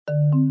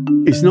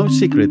It's no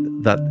secret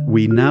that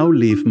we now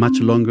live much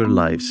longer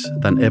lives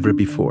than ever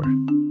before.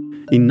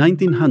 In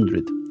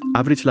 1900,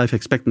 average life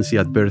expectancy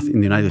at birth in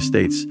the United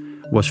States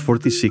was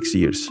 46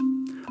 years.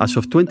 As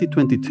of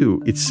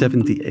 2022, it's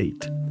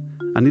 78,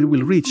 and it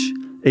will reach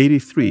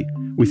 83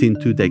 within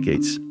 2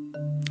 decades,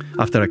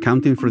 after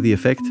accounting for the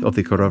effect of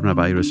the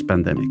coronavirus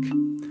pandemic.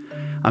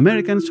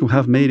 Americans who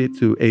have made it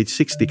to age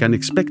 60 can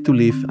expect to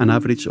live an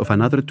average of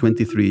another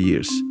 23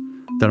 years,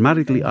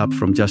 dramatically up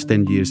from just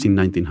 10 years in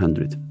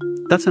 1900.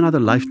 That's another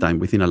lifetime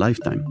within a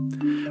lifetime.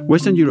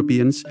 Western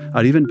Europeans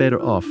are even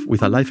better off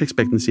with a life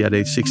expectancy at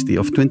age 60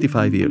 of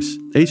 25 years.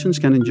 Asians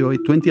can enjoy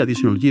 20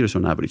 additional years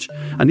on average.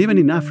 And even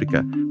in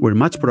Africa, where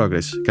much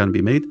progress can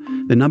be made,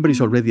 the number is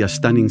already a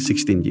stunning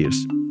 16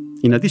 years.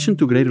 In addition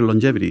to greater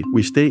longevity,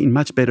 we stay in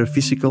much better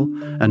physical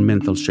and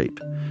mental shape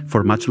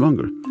for much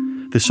longer,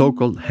 the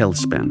so-called health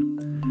span.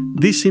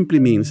 This simply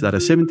means that a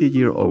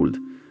 70-year-old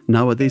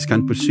nowadays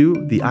can pursue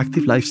the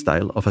active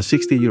lifestyle of a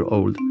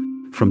 60-year-old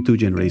from 2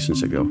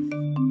 generations ago.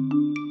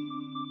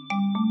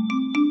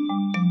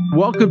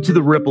 Welcome to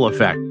The Ripple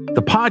Effect,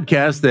 the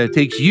podcast that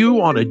takes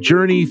you on a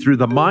journey through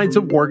the minds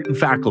of Wharton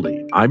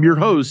faculty. I'm your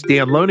host,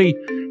 Dan Loney,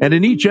 and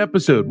in each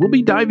episode, we'll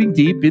be diving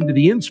deep into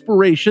the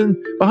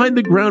inspiration behind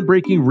the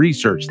groundbreaking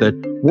research that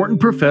Wharton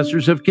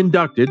professors have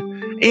conducted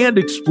and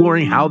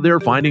exploring how their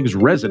findings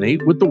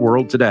resonate with the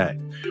world today.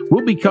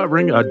 We'll be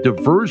covering a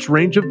diverse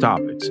range of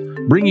topics,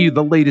 bringing you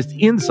the latest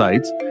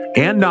insights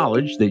and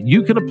knowledge that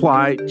you can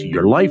apply to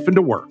your life and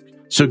to work.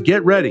 So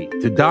get ready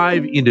to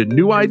dive into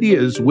new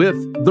ideas with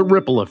The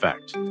Ripple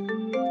Effect.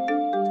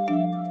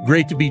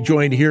 Great to be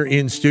joined here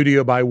in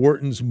studio by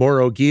Wharton's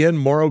Mauro Guillén.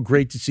 Mauro,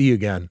 great to see you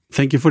again.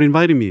 Thank you for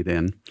inviting me,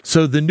 Dan.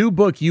 So the new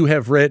book you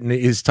have written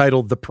is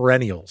titled The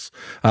Perennials,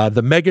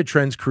 the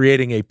Megatrends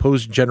Creating a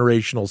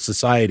Post-Generational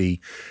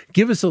Society.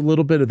 Give us a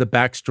little bit of the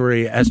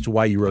backstory as to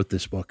why you wrote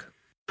this book.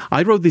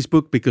 I wrote this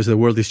book because the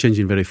world is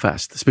changing very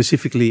fast,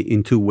 specifically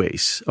in 2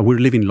 ways. We're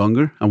living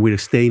longer and we're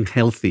staying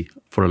healthy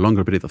for a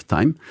longer period of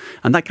time.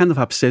 And that kind of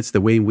upsets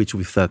the way in which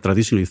we've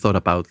traditionally thought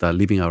about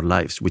living our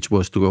lives, which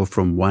was to go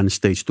from one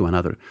stage to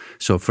another.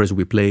 So first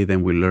we play,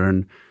 then we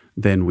learn,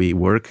 then we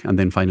work, and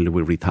then finally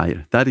we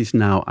retire. That is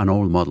now an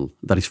old model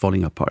that is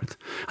falling apart.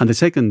 And the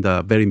second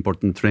very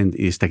important trend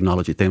is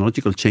technology.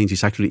 Technological change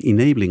is actually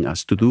enabling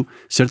us to do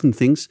certain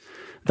things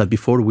that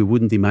before we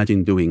wouldn't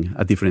imagine doing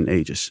at different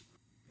ages.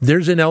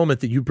 There's an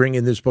element that you bring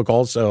in this book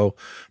also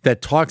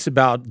that talks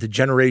about the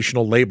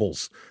generational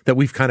labels that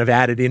we've kind of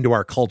added into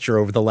our culture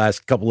over the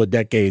last couple of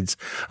decades.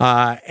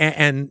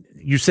 And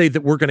you say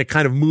that we're going to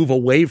kind of move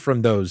away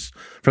from those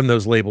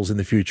labels in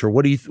the future.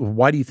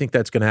 Why do you think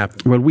that's going to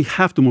happen? Well, we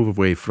have to move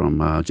away from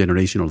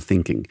generational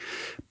thinking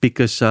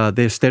because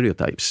they're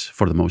stereotypes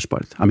for the most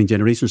part. I mean,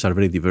 generations are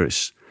very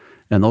diverse.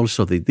 And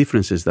also the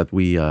differences that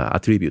we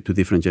attribute to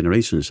different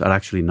generations are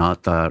actually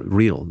not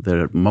real.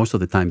 Most of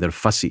the time, they're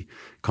fuzzy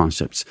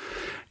concepts.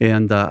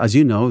 And as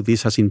you know,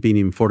 this has been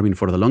informing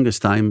for the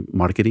longest time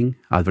marketing,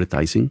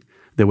 advertising,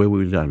 the way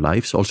we live our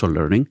lives, also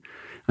learning.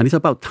 And it's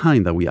about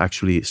time that we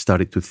actually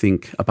started to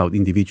think about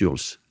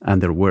individuals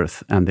and their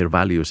worth and their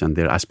values and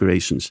their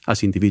aspirations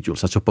as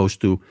individuals, as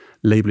opposed to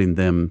labeling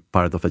them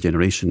part of a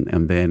generation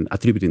and then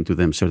attributing to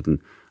them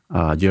certain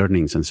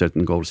yearnings and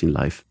certain goals in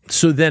life.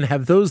 So then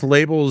have those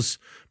labels,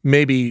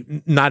 maybe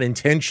not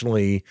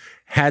intentionally,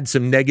 had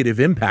some negative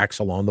impacts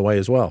along the way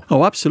as well?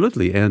 Oh,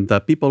 absolutely. And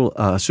people,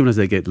 as soon as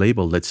they get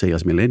labeled, let's say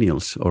as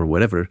millennials or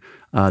whatever,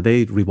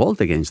 they revolt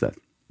against that.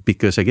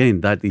 Because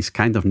again, that is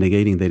kind of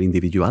negating their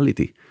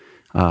individuality.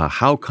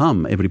 How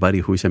come everybody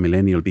who is a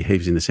millennial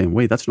behaves in the same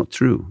way? That's not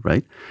true,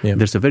 right? Yeah.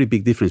 There's a very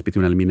big difference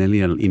between a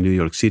millennial in New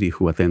York City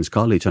who attends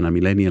college and a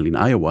millennial in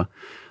Iowa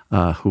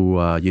who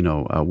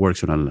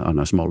works on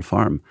a small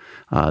farm.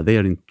 They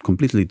are in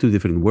completely 2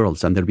 different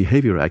worlds, and their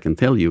behavior, I can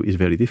tell you, is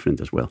very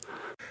different as well.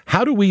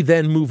 How do we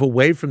then move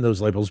away from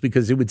those labels?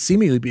 Because it would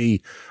seemingly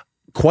be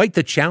quite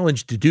the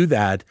challenge to do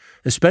that,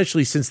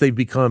 especially since they've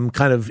become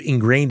kind of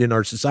ingrained in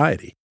our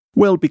society.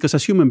 Well, because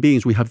as human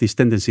beings, we have this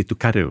tendency to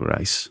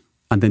categorize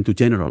and then to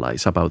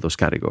generalize about those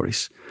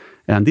categories.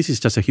 And this is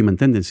just a human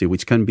tendency,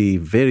 which can be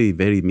very,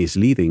 very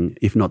misleading,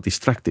 if not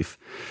destructive.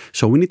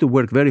 So we need to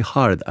work very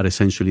hard at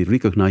essentially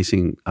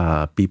recognizing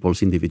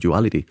people's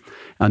individuality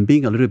and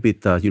being a little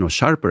bit,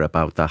 sharper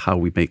about how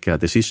we make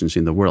decisions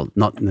in the world,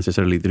 not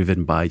necessarily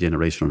driven by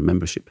generational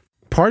membership.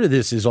 Part of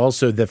this is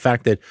also the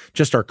fact that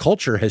just our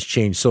culture has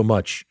changed so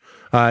much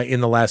in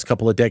the last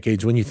couple of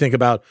decades. When you think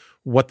about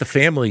what the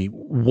family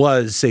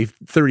was, say,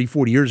 30,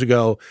 40 years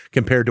ago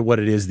compared to what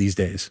it is these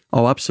days.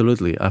 Oh,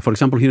 absolutely. For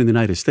example, here in the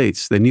United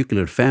States, the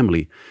nuclear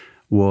family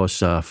was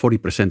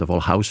 40% of all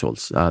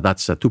households.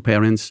 That's 2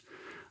 parents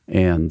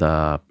and,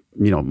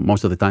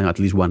 most of the time, at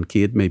least 1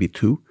 kid, maybe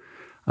 2.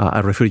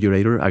 A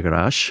refrigerator, a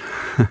garage,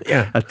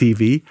 a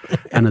TV,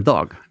 and a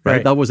dog,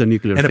 right? That was a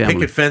nuclear family. And a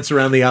picket fence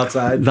around the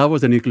outside. That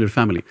was a nuclear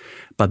family.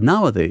 But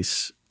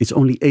nowadays, it's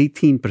only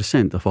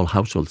 18% of all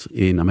households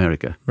in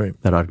America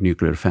that are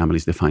nuclear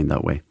families defined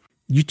that way.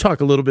 You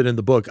talk a little bit in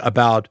the book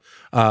about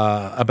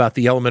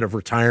the element of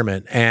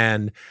retirement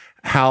and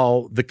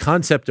how the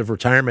concept of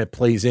retirement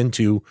plays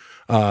into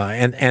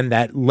and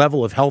that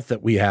level of health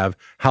that we have,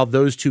 how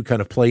those two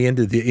kind of play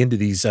into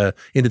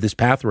this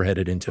path we're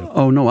headed into.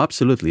 Oh no,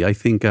 absolutely. I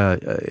think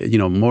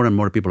more and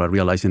more people are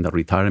realizing that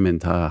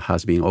retirement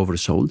has been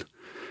oversold.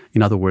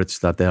 In other words,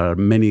 that there are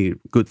many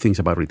good things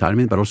about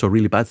retirement, but also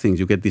really bad things.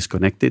 You get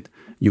disconnected,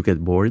 you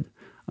get bored,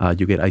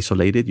 you get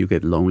isolated, you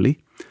get lonely.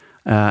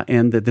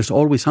 And there's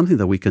always something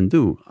that we can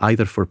do,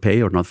 either for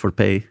pay or not for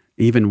pay,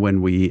 even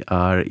when we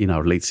are in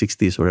our late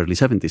 60s or early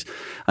 70s.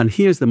 And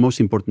here's the most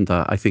important,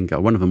 I think,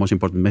 one of the most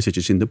important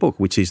messages in the book,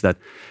 which is that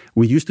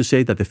we used to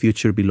say that the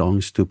future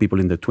belongs to people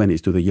in their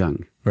 20s, to the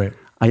young. Right.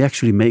 I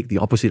actually make the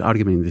opposite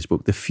argument in this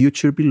book. The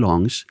future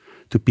belongs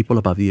to people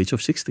above the age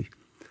of 60,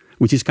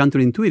 which is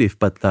counterintuitive,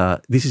 but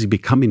this is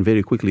becoming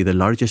very quickly the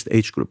largest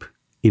age group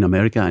in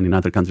America and in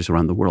other countries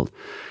around the world.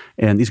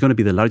 And it's going to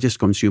be the largest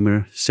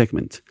consumer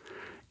segment.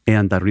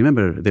 And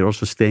remember, they're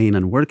also staying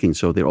and working,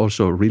 so they're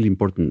also really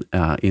important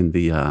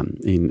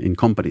in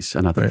companies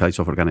and other types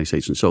of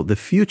organizations. So the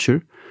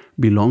future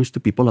belongs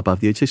to people above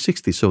the age of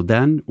 60. So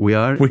then we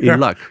are in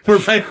luck.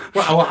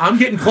 Well, I'm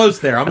getting close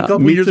there. I'm a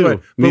couple years away,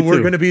 but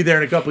we're going to be there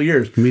in a couple of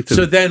years. Me too.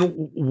 So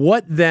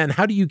then,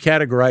 how do you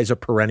categorize a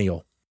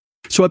perennial?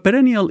 So a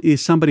perennial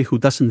is somebody who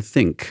doesn't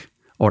think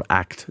or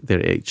act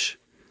their age.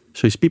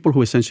 So it's people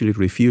who essentially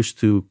refuse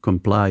to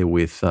comply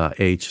with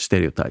age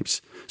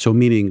stereotypes. So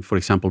meaning, for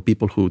example,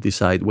 people who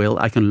decide, well,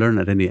 I can learn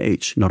at any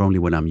age, not only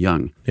when I'm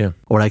young. Yeah.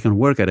 Or I can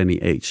work at any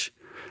age.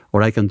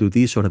 Or I can do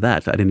this or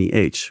that at any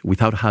age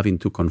without having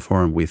to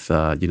conform with,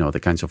 the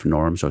kinds of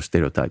norms or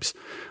stereotypes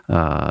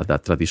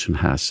that tradition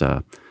has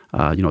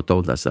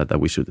told us that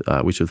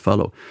we should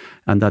follow.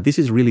 And that this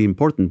is really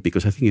important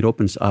because I think it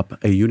opens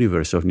up a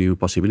universe of new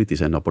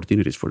possibilities and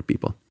opportunities for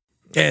people.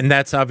 And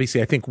that's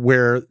obviously, I think,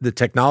 where the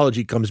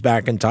technology comes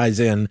back and ties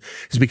in,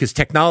 is because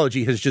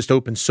technology has just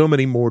opened so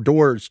many more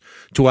doors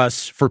to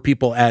us for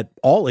people at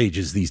all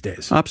ages these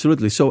days.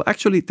 Absolutely. So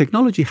actually,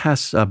 technology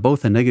has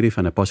both a negative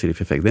and a positive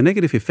effect. The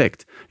negative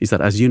effect is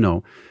that, as you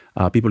know,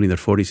 people in their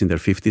 40s, in their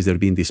 50s, they're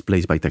being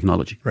displaced by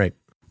technology. Right.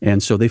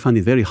 And so they find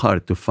it very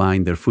hard to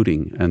find their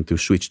footing and to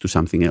switch to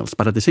something else.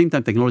 But at the same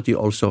time, technology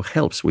also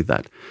helps with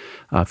that.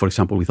 For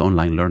example, with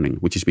online learning,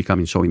 which is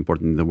becoming so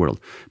important in the world,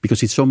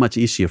 because it's so much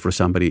easier for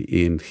somebody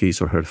in his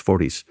or her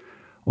 40s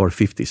or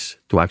 50s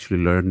to actually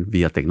learn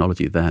via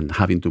technology than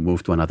having to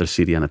move to another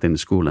city and attend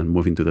school and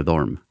move into the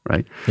dorm,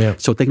 right? Yeah.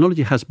 So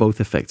technology has both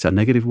effects, a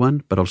negative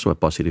one, but also a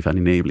positive and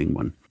enabling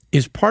one.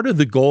 Is part of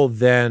the goal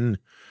then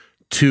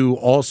to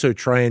also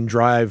try and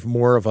drive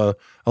more of a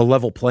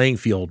level playing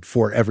field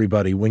for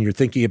everybody when you're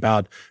thinking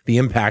about the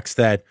impacts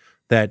that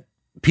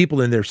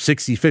people in their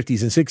 60s,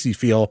 50s, and 60s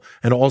feel,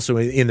 and also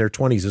in their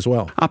 20s as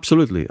well?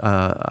 Absolutely.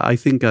 I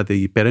think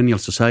the perennial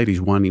society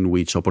is one in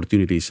which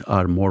opportunities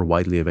are more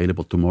widely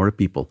available to more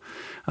people.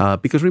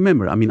 Because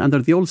remember, under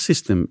the old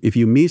system, if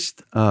you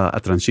missed a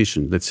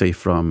transition, let's say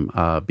from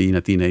being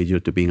a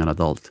teenager to being an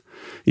adult,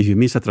 if you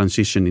miss a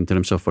transition in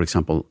terms of, for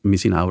example,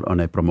 missing out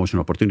on a promotion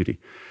opportunity,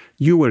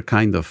 you were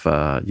kind of,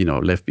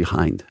 left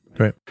behind.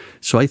 Right.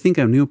 So I think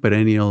a new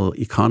perennial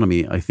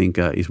economy,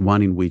 is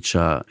one in which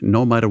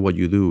no matter what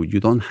you do, you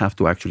don't have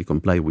to actually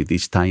comply with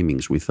these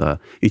timings, with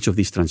each of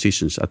these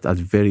transitions at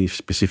very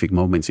specific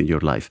moments in your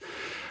life.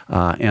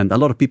 And a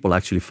lot of people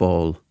actually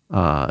fall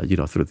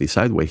through the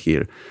sideway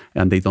here,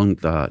 and they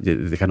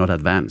cannot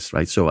advance,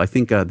 right? So I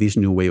think this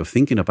new way of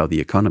thinking about the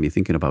economy,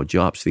 thinking about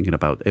jobs, thinking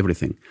about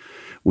everything,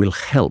 will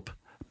help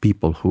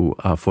people who,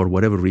 for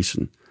whatever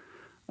reason,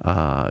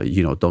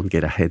 don't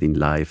get ahead in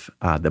life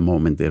at the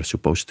moment they're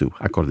supposed to,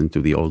 according to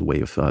the old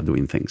way of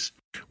doing things.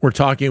 We're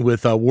talking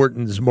with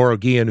Wharton's Mauro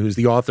Guillén, who's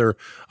the author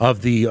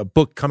of the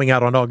book coming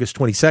out on August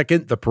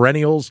 22nd, The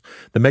Perennials,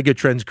 The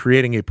Megatrends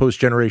Creating a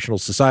Post-Generational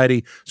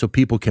Society, so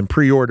people can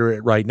pre-order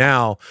it right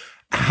now.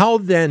 How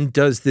then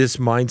does this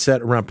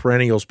mindset around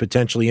perennials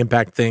potentially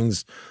impact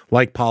things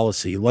like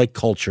policy, like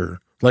culture,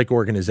 like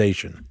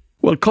organization?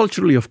 Well,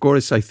 culturally, of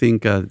course, I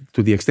think to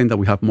the extent that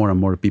we have more and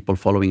more people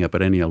following a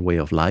perennial way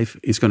of life,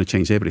 it's going to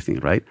change everything,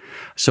 right?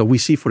 So we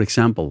see, for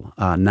example,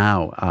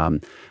 now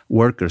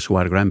workers who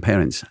are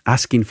grandparents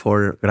asking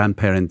for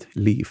grandparent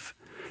leave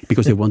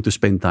because they want to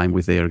spend time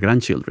with their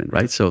grandchildren,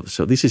 right? So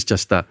this is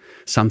just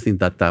something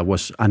that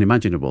was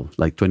unimaginable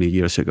like 20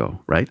 years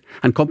ago, right?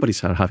 And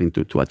companies are having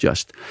to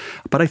adjust.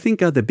 But I think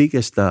the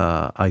biggest,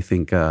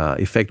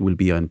 effect will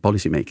be on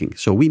policymaking.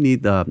 So we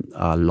need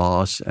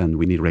laws and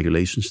we need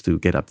regulations to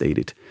get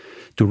updated,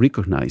 to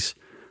recognize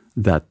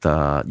that,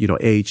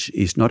 age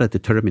is not a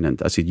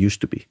determinant as it used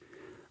to be,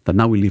 that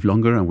now we live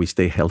longer and we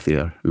stay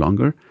healthier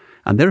longer.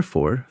 And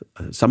therefore,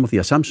 some of the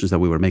assumptions that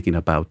we were making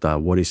about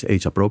what is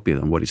age appropriate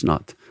and what is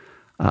not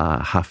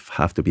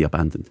have to be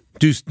abandoned.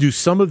 Do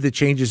some of the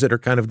changes that are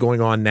kind of going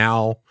on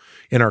now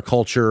in our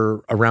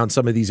culture around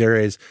some of these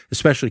areas,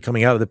 especially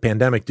coming out of the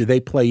pandemic, do they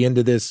play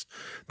into this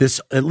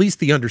at least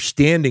the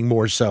understanding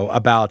more so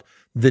about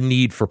the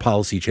need for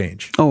policy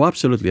change? Oh,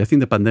 absolutely. I think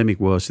the pandemic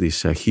was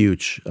this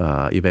huge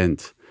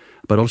event,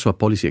 but also a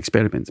policy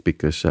experiment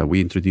because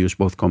we introduced,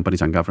 both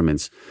companies and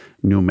governments,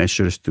 new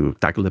measures to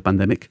tackle the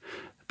pandemic.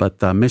 but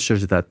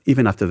measures that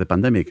even after the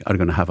pandemic are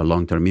going to have a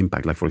long-term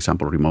impact, like, for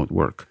example, remote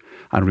work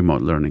and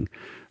remote learning.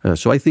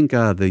 So I think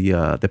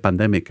the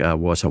pandemic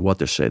was a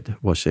watershed,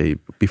 was a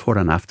before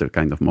and after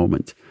kind of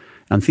moment.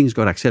 And things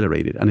got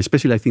accelerated. And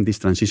especially I think this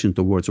transition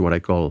towards what I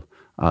call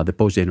the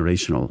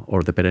post-generational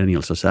or the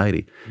perennial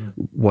society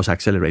was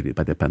accelerated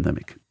by the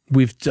pandemic.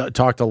 We've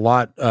talked a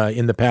lot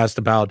in the past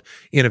about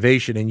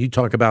innovation, and you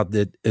talk about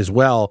that as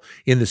well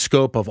in the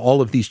scope of all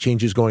of these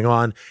changes going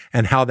on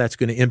and how that's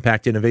going to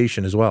impact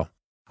innovation as well.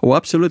 Oh,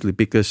 absolutely.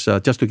 Because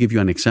just to give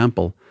you an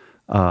example,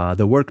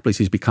 the workplace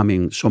is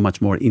becoming so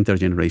much more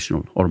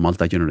intergenerational or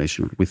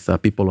multi-generational with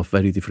people of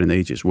very different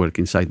ages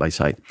working side by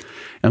side.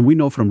 And we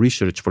know from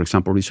research, for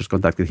example, research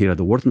conducted here at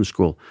the Wharton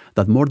School,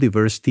 that more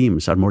diverse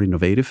teams are more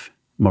innovative,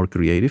 more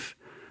creative,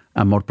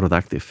 and more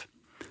productive.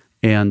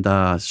 And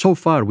so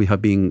far, we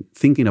have been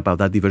thinking about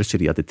that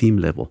diversity at the team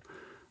level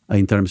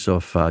in terms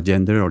of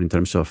gender or in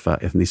terms of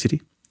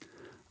ethnicity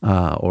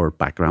or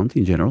background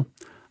in general.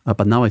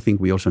 But now I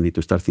think we also need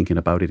to start thinking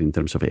about it in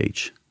terms of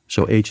age.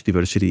 So age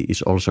diversity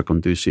is also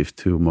conducive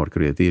to more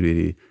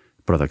creativity,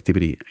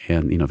 productivity,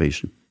 and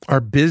innovation.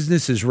 Are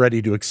businesses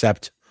ready to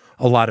accept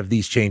a lot of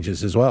these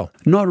changes as well?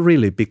 Not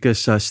really,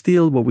 because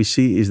still what we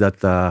see is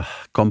that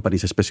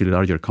companies, especially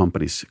larger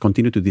companies,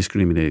 continue to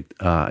discriminate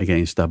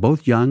against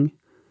both young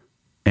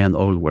and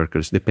old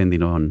workers,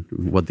 depending on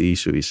what the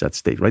issue is at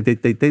stake, right?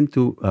 They tend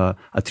to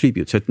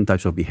attribute certain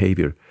types of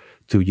behavior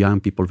to young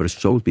people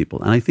versus old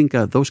people. And I think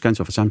those kinds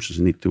of assumptions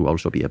need to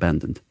also be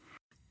abandoned.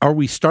 Are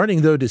we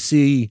starting, though, to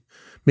see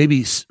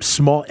maybe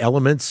small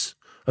elements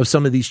of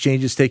some of these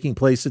changes taking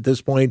place at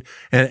this point?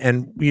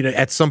 And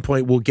at some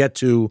point we'll get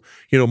to,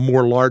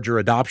 more larger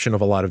adoption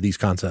of a lot of these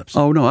concepts.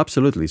 Oh, no,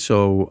 absolutely.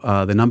 So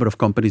the number of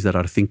companies that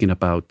are thinking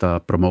about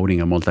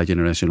promoting a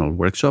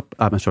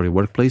multi-generational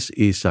workplace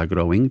is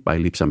growing by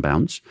leaps and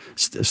bounds,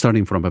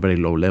 starting from a very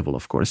low level,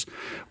 of course.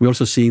 We're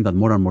also seeing that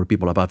more and more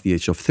people above the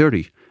age of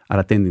 30 are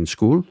attending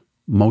school,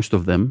 most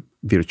of them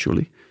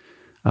virtually.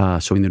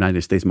 So in the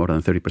United States, more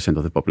than 30%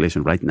 of the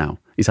population right now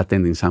is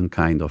attending some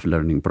kind of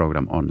learning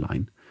program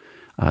online.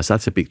 So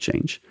that's a big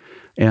change.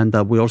 And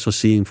we're also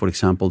seeing, for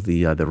example,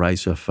 the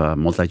rise of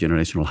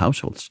multi-generational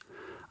households.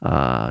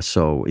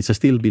 So it's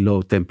still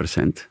below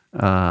 10%,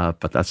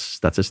 but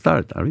that's a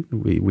start. Right?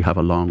 We have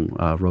a long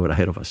road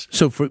ahead of us.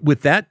 So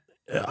with that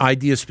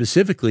idea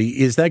specifically,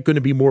 is that going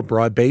to be more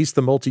broad-based,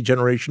 the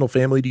multi-generational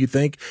family, do you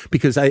think?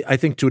 Because I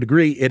think to a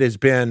degree it has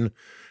been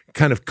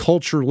kind of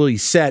culturally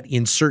set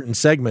in certain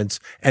segments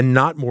and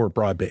not more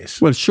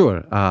broad-based. Well,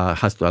 sure.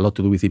 Has a lot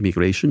to do with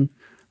immigration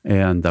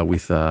and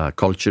with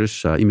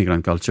cultures,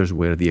 immigrant cultures,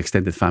 where the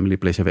extended family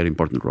plays a very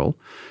important role.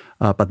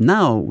 But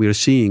now we're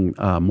seeing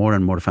more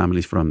and more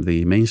families from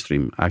the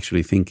mainstream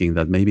actually thinking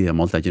that maybe a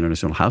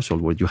multi-generational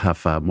household where you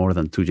have more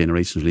than two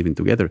generations living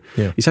together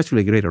is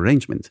actually a great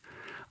arrangement.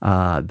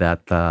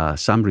 That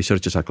some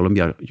researchers at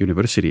Columbia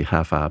University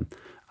have found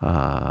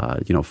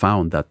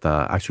that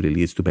actually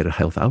leads to better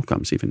health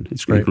outcomes, even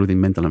including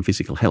mental and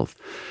physical health.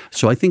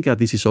 So I think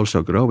this is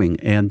also growing.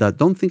 And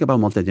don't think about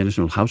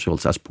multi-generational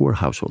households as poor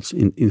households.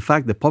 In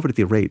fact, the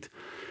poverty rate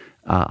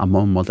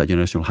among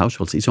multi-generational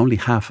households is only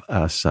half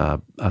as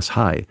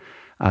high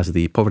as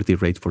the poverty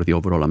rate for the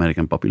overall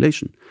American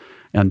population.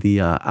 And the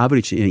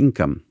average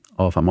income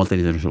of a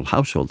multi-generational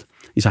household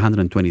is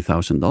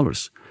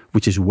 $120,000,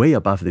 which is way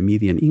above the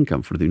median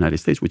income for the United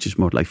States, which is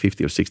more like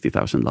 $50,000 or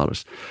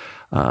 $60,000.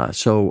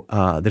 So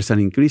there's an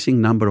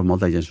increasing number of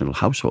multi-generational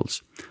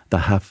households that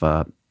have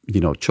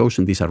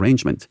chosen this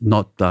arrangement,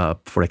 not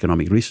for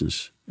economic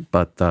reasons,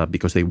 but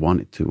because they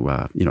wanted to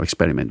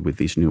experiment with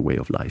this new way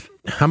of life.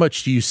 How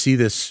much do you see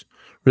this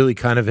really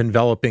kind of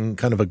enveloping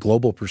kind of a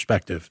global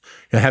perspective,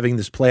 having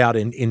this play out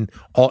in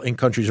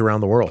countries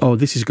around the world? Oh,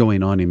 this is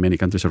going on in many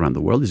countries around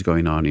the world. It's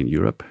going on in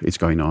Europe. It's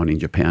going on in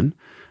Japan.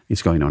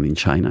 It's going on in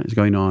China. It's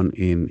going on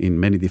in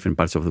many different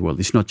parts of the world.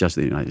 It's not just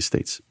the United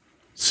States.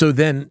 So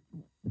then,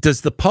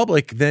 does the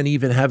public then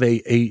even have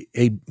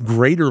a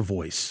greater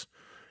voice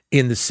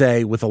in the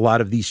say with a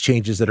lot of these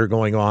changes that are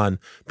going on,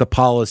 the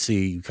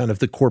policy, kind of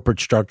the corporate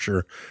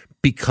structure,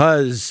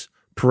 because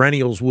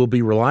perennials will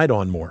be relied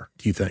on more,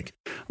 do you think?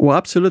 Well,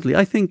 absolutely.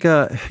 I think,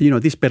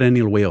 this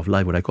perennial way of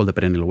life, what I call the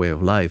perennial way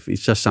of life,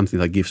 is just something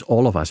that gives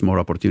all of us more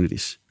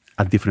opportunities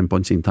at different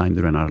points in time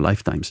during our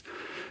lifetimes.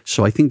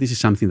 So I think this is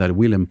something that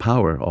will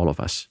empower all of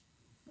us.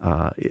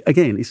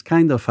 Again, it's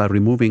kind of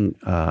removing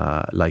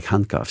like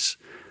handcuffs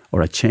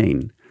or a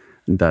chain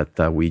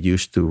that we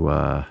used to,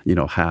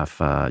 have,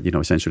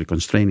 essentially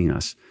constraining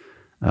us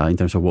in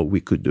terms of what we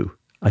could do.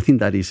 I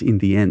think that is, in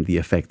the end, the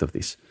effect of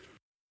this.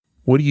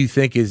 What do you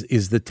think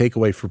is the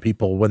takeaway for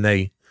people when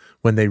they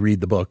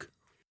read the book?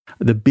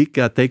 The big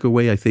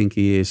takeaway, I think,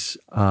 is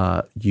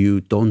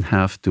you don't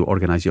have to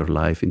organize your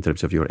life in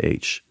terms of your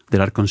age.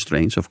 There are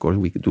constraints, of course.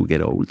 We do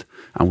get old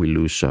and we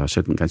lose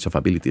certain kinds of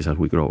abilities as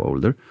we grow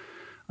older.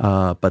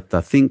 But I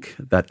think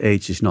that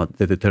age is not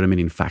the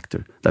determining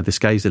factor, that the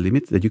sky is the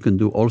limit, that you can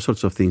do all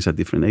sorts of things at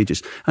different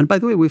ages. And by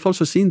the way, we've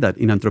also seen that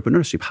in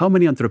entrepreneurship. How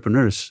many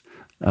entrepreneurs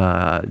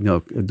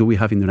do we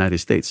have in the United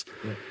States?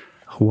 Yeah.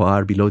 who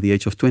are below the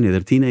age of 20.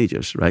 They're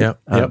teenagers, right?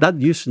 That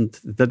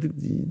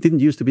didn't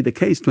used to be the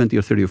case 20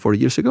 or 30 or 40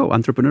 years ago.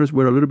 Entrepreneurs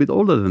were a little bit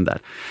older than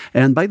that.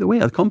 And by the way,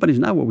 at companies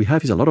now, what we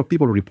have is a lot of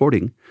people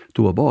reporting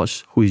to a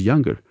boss who is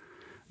younger.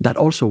 That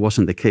also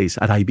wasn't the case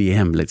at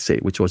IBM, let's say,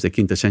 which was the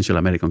quintessential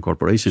American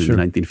corporation in the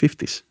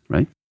 1950s,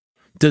 right?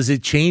 Does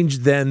it change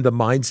then the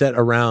mindset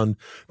around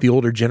the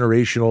older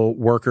generational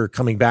worker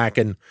coming back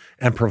and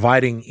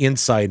providing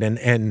insight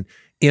and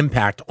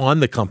impact on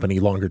the company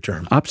longer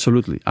term?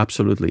 Absolutely.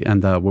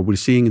 And what we're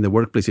seeing in the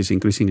workplace is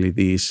increasingly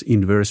this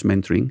inverse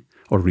mentoring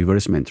or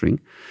reverse mentoring.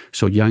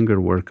 So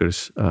younger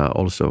workers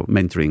also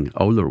mentoring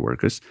older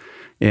workers.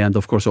 And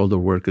of course, older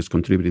workers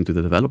contributing to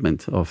the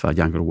development of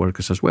younger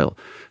workers as well.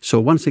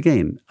 So once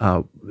again,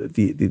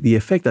 the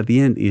effect at the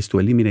end is to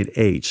eliminate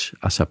age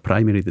as a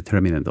primary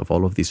determinant of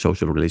all of these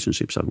social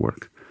relationships at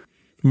work.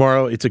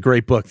 Mauro, it's a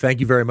great book. Thank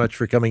you very much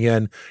for coming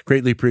in.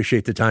 Greatly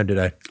appreciate the time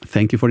today.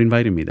 Thank you for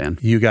inviting me, Dan.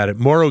 You got it.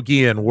 Mauro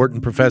Guillén,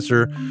 Wharton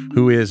professor,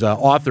 who is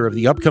author of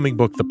the upcoming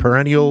book, The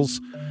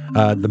Perennials,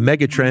 The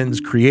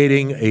Megatrends,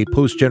 Creating a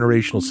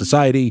Post-Generational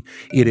Society.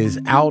 It is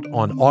out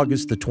on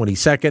August the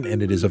 22nd,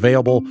 and it is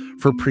available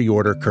for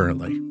pre-order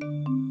currently.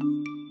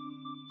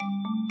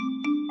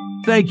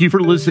 Thank you for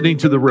listening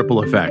to The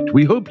Ripple Effect.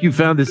 We hope you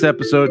found this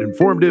episode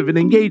informative and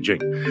engaging.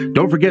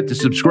 Don't forget to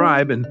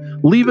subscribe and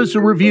leave us a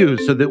review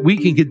so that we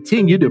can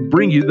continue to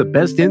bring you the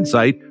best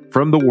insight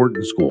from the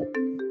Wharton School.